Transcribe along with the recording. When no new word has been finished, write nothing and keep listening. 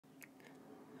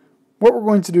what we're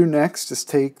going to do next is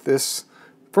take this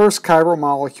first chiral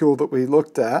molecule that we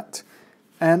looked at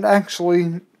and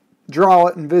actually draw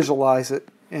it and visualize it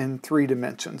in 3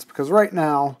 dimensions, because right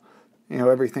now, you know,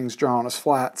 everything's drawn as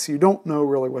flat, so you don't know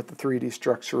really what the 3D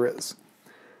structure is.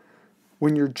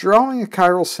 When you're drawing a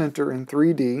chiral center in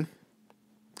 3D,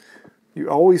 you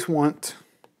always want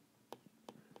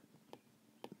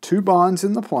 2 bonds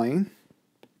in the plane,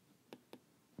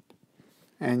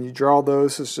 and you draw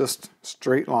those as just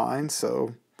straight lines.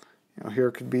 So, you know,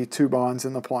 here could be 2 bonds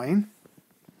in the plane.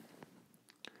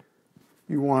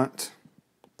 You want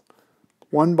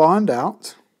 1 bond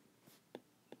out,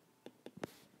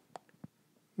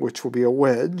 which will be a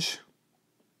wedge.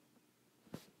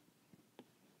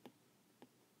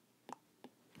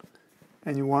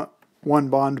 And you want 1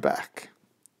 bond back.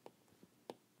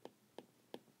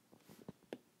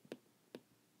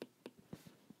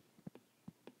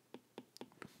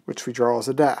 Which we draw as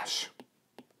a dash.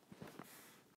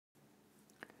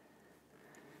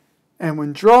 And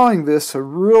when drawing this, a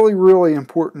really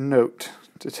important note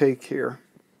to take here.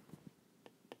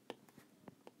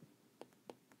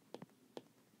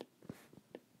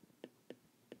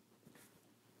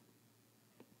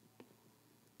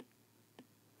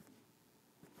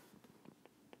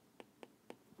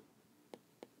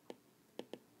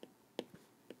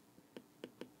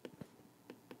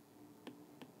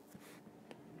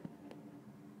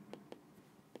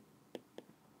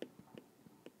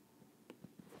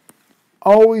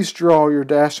 Always draw your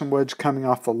dash and wedge coming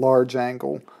off the large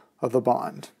angle of the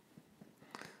bond.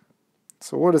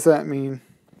 So what does that mean?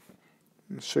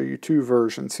 I'll show you 2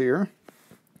 versions here.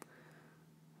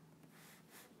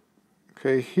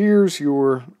 Okay, here's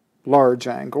your large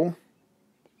angle.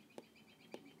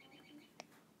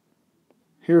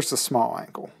 Here's the small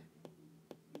angle.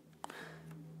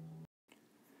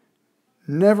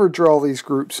 Never draw these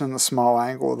groups in the small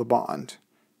angle of the bond.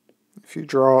 If you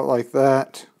draw it like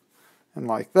that, and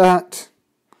like that,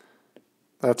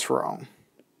 that's wrong.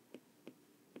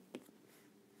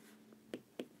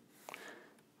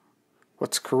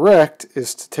 What's correct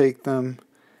is to take them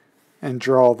and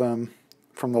draw them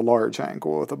from the large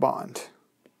angle of the bond.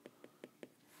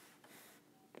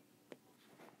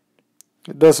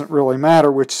 It doesn't really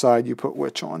matter which side you put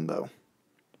which on, though.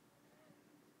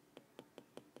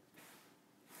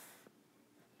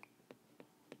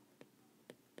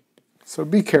 So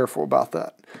be careful about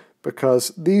that,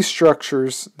 because these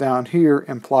structures down here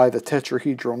imply the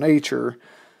tetrahedral nature.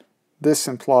 This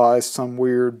implies some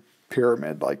weird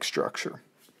pyramid-like structure.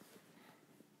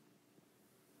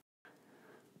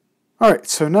 Alright,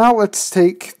 so now let's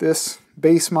take this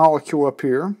base molecule up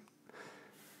here,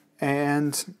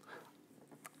 and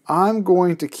I'm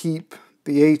going to keep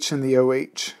the H and the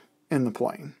OH in the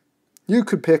plane. You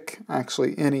could pick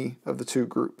actually any of the 2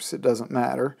 groups, it doesn't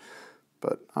matter,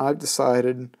 but I've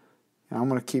decided I'm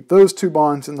going to keep those 2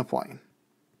 bonds in the plane.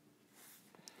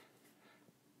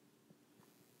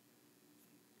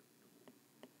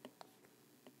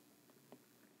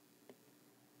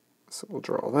 So we'll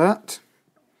draw that.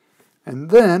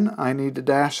 And then I need a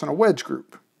dash and a wedge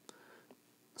group.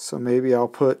 So maybe I'll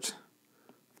put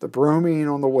the bromine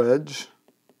on the wedge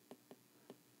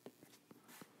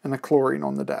and the chlorine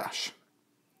on the dash.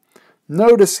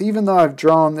 Notice, even though I've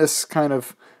drawn this kind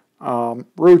of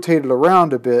rotated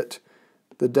around a bit,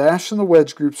 the dash and the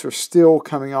wedge groups are still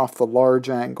coming off the large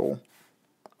angle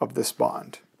of this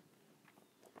bond.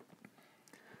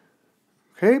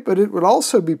 Okay, but it would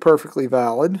also be perfectly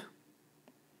valid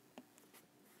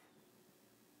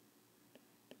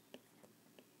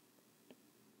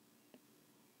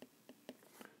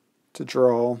to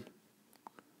draw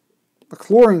the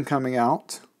chlorine coming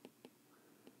out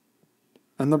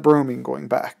and the bromine going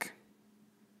back.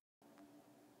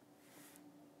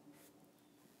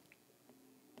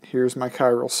 Here's my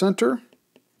chiral center.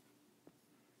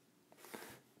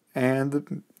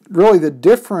 And really the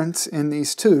difference in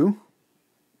these 2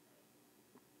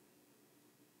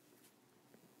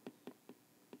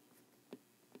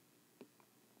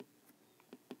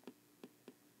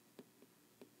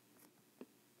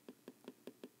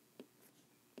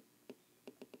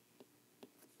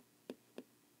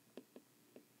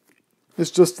 is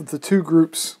just that the 2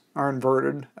 groups are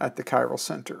inverted at the chiral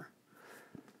center.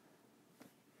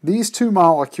 These 2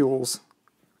 molecules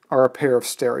are a pair of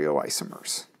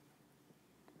stereoisomers.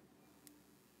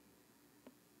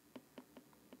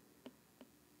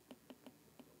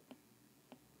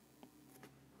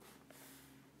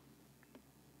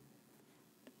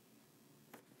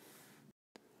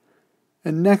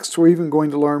 And next we're even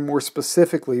going to learn more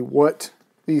specifically what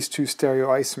these 2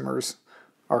 stereoisomers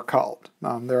are called.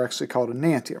 They're actually called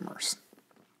enantiomers.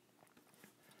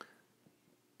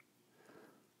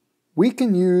 we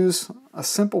can use a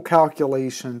simple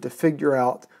calculation to figure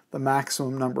out the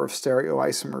maximum number of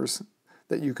stereoisomers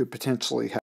that you could potentially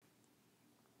have.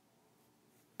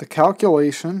 The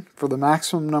calculation for the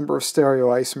maximum number of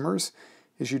stereoisomers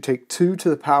is you take 2 to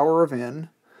the power of n,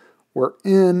 where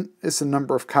n is the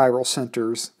number of chiral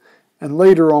centers, and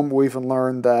later on we'll even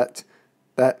learn that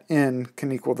n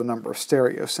can equal the number of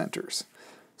stereocenters.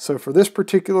 So for this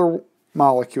particular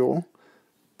molecule,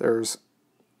 there's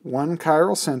 1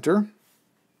 chiral center,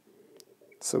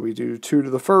 so we do 2 to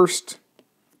the first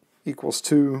equals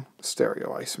 2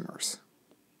 stereoisomers.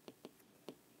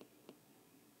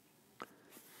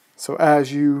 So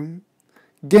as you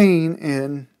gain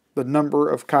in the number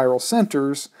of chiral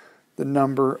centers, the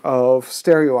number of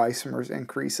stereoisomers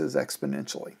increases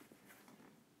exponentially.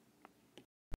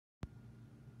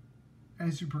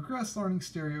 As you progress learning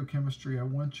stereochemistry, I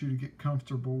want you to get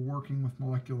comfortable working with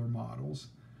molecular models.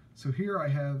 So here I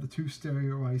have the 2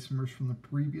 stereoisomers from the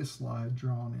previous slide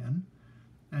drawn in,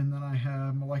 and then I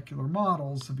have molecular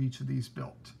models of each of these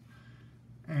built.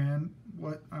 And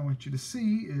what I want you to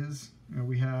see is,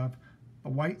 we have a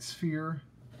white sphere,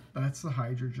 that's the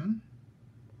hydrogen.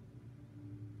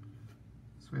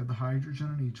 So we have the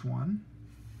hydrogen in each one.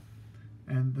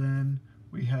 And then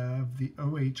we have the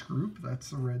OH group, that's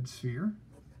the red sphere.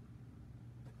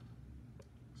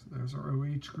 So there's our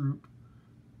OH group.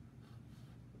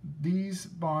 These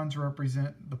bonds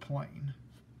represent the plane.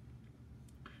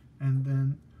 And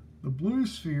then the blue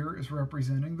sphere is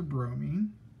representing the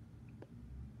bromine.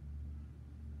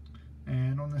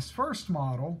 And on this first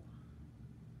model,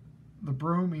 the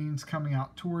bromine's coming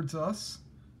out towards us,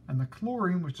 and the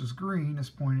chlorine, which is green, is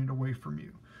pointed away from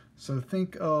you. So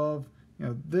think of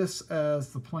this as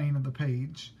the plane of the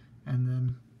page, and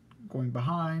then going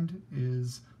behind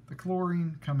is the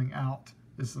chlorine, coming out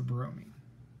is the bromine.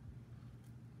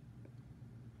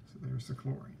 So there's the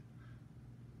chlorine.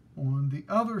 On the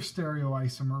other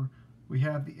stereoisomer, we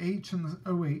have the H and the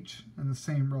OH in the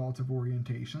same relative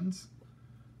orientations,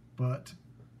 but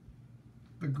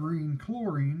the green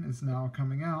chlorine is now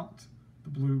coming out, the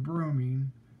blue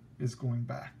bromine is going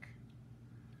back.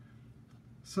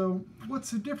 So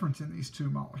what's the difference in these 2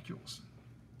 molecules?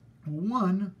 Well,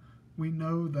 one, we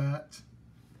know that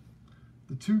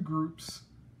the 2 groups,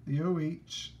 the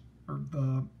OH, or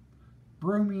the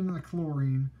bromine and the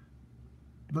chlorine,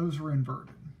 those are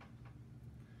inverted.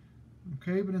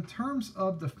 Okay, but in terms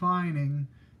of defining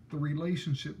the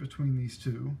relationship between these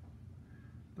 2,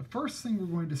 the first thing we're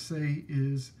going to say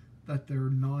is that they're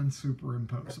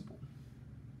non-superimposable.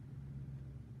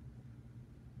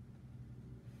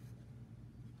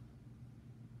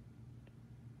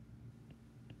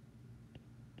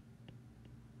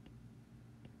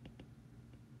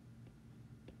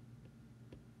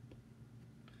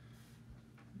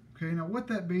 Okay, now what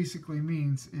that basically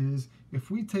means is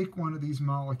if we take one of these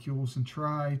molecules and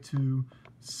try to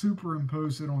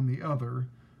superimpose it on the other,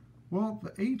 well,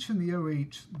 the H and the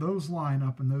OH, those line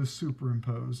up and those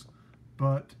superimpose,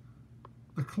 but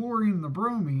the chlorine and the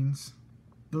bromines,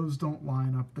 those don't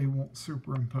line up, they won't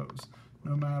superimpose.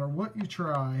 No matter what you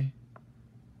try,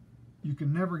 you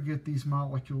can never get these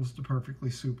molecules to perfectly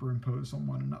superimpose on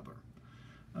one another.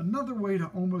 Another way to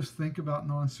almost think about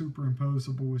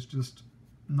non-superimposable is just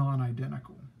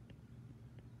non-identical.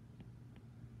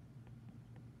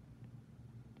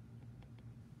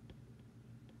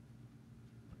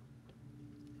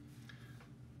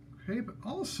 Okay, but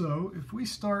also if we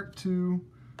start to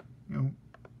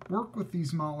work with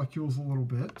these molecules a little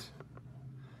bit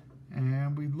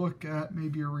and we look at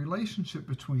maybe a relationship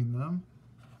between them,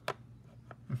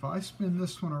 if I spin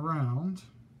this one around,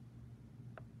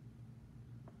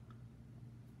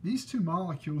 these 2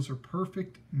 molecules are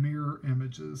perfect mirror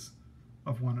images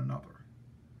of one another.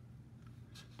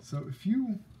 So if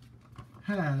you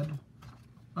had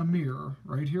a mirror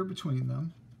right here between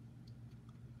them,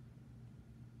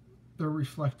 they're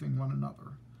reflecting one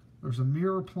another. There's a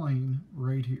mirror plane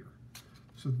right here.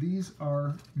 So these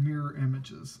are mirror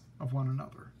images of one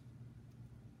another.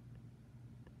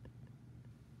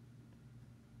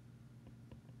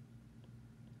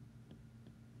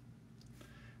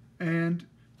 And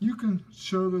you can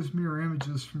show those mirror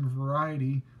images from a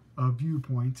variety of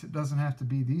viewpoints. It doesn't have to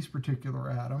be these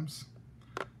particular atoms.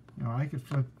 I could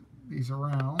flip these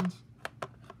around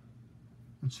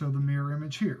and show the mirror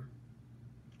image here.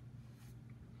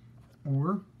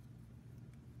 Or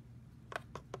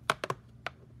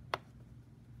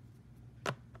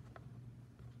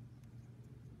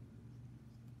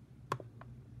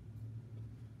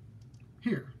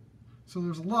here. So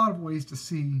there's a lot of ways to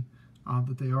see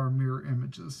that they are mirror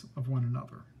images of one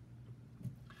another.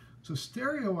 So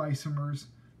stereoisomers,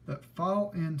 that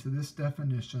fall into this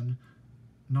definition,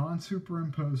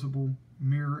 non-superimposable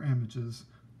mirror images,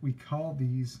 we call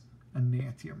these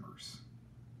enantiomers.